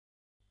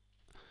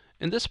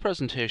In this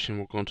presentation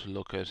we're going to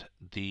look at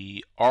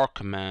the R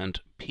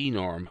command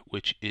pnorm,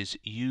 which is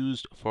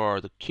used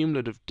for the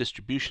cumulative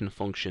distribution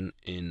function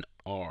in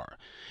R.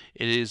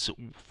 It is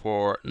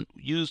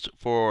used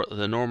for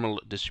the normal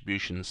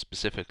distribution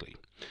specifically.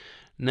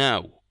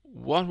 Now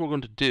what we're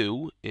going to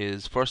do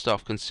is first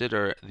off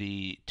consider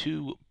the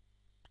two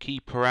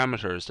key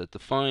parameters that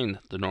define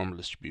the normal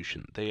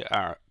distribution. They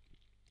are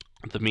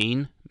the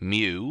mean,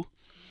 mu,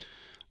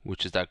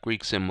 which is that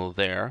Greek symbol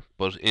there,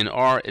 but in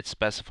R it's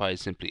specified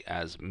simply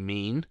as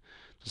mean.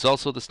 There's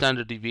also the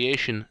standard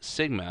deviation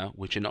sigma,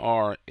 which in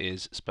R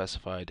is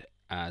specified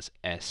as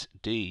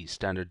SD,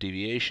 standard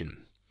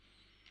deviation.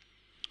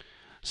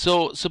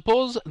 So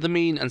suppose the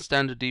mean and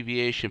standard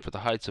deviation for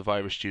the heights of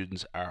Irish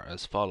students are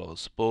as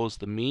follows. Suppose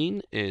the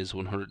mean is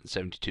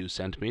 172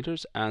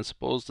 centimeters and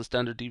suppose the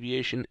standard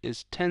deviation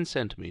is 10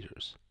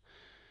 centimeters.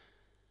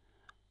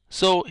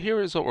 So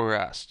here is what we're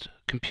asked.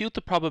 Compute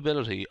the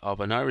probability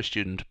of an Irish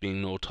student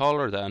being no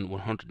taller than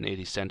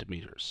 180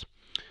 centimeters.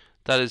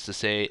 That is to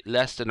say,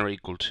 less than or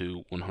equal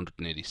to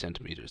 180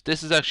 centimeters.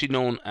 This is actually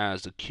known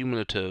as the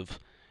cumulative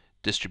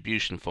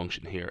distribution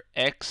function here.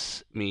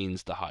 X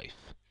means the height.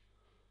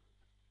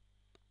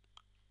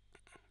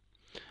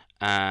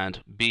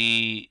 And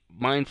be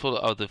mindful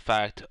of the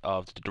fact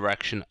of the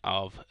direction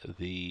of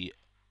the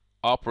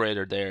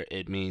operator there.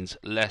 It means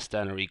less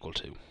than or equal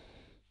to.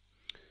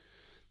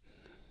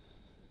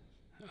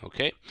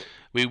 Okay,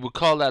 we would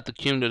call that the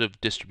cumulative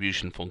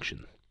distribution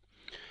function.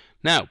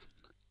 Now,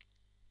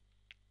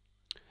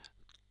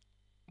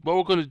 what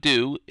we're going to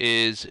do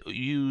is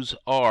use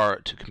R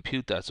to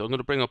compute that. So I'm going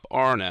to bring up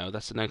R now.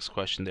 That's the next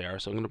question there.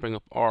 So I'm going to bring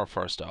up R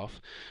first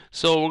off.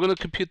 So we're going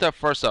to compute that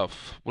first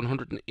off,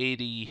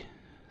 180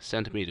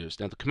 centimeters.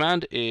 Now the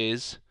command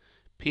is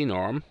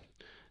pnorm.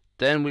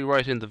 Then we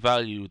write in the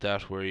value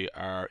that we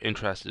are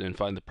interested in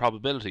finding the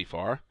probability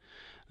for.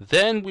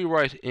 Then we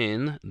write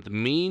in the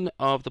mean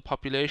of the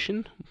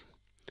population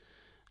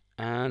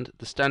and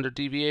the standard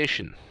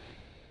deviation,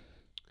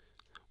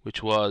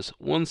 which was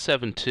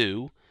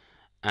 172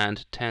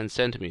 and 10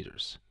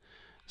 centimeters.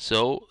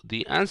 So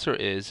the answer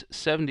is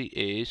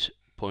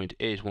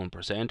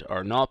 78.81%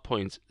 or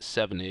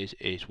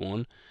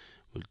 0.7881.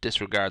 We'll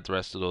disregard the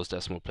rest of those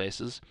decimal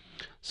places.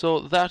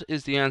 So that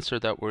is the answer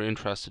that we're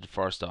interested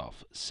first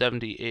off,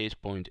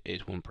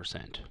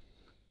 78.81%.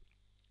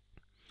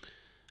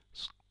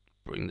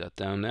 Bring that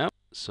down now.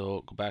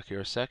 So go back here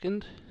a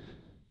second.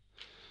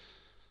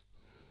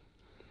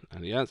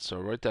 And the answer,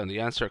 write down the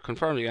answer,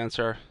 confirm the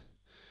answer,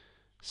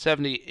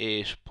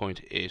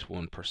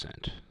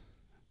 78.81%.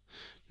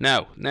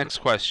 Now, next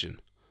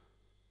question.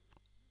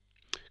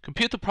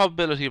 Compute the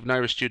probability of an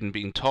Irish student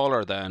being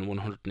taller than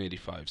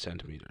 185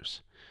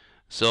 centimeters.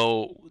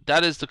 So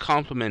that is the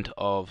complement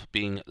of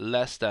being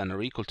less than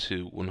or equal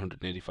to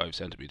 185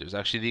 centimeters.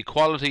 Actually, the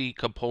equality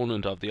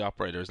component of the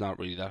operator is not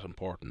really that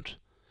important.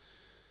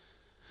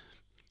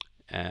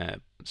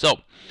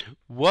 So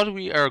what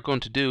we are going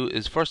to do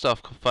is first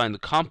off find the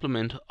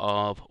complement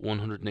of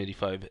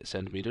 185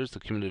 centimeters, the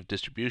cumulative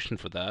distribution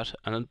for that,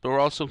 and we're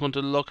also going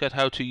to look at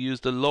how to use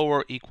the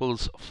lower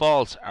equals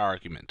false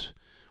argument,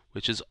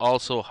 which is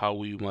also how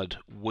we might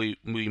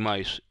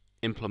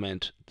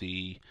implement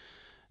the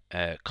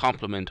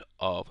complement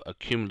of a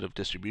cumulative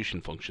distribution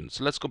function.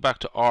 So let's go back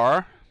to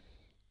R.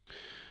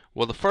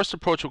 Well, the first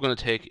approach we're going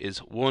to take is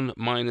 1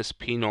 minus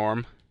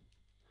pnorm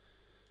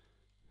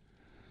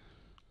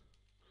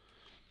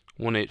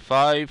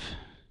 185,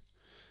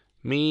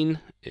 mean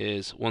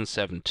is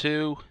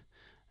 172,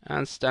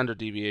 and standard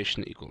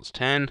deviation equals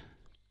 10.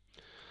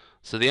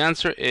 So the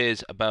answer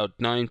is about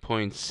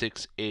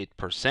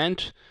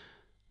 9.68%.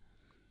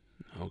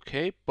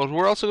 Okay, but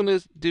we're also going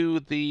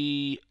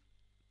to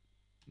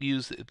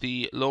use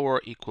the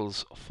lower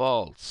equals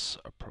false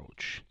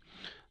approach.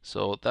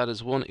 So that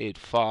is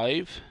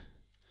 185,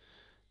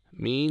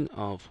 mean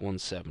of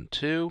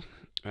 172,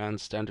 and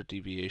standard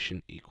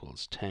deviation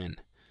equals 10.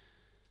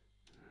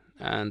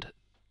 And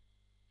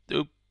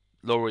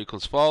lower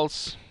equals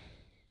false.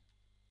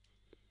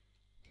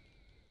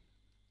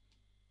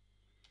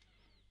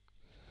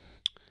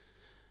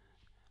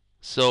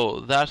 So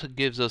that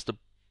gives us the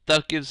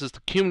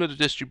cumulative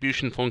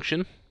distribution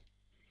function,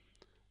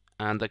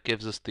 and that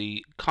gives us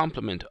the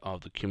complement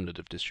of the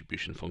cumulative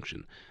distribution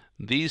function.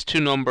 These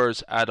two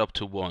numbers add up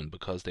to 1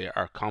 because they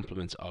are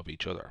complements of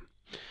each other.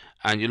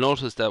 And you'll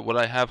notice that what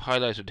I have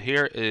highlighted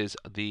here is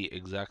the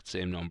exact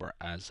same number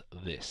as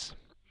this.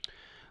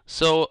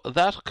 So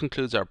that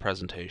concludes our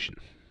presentation.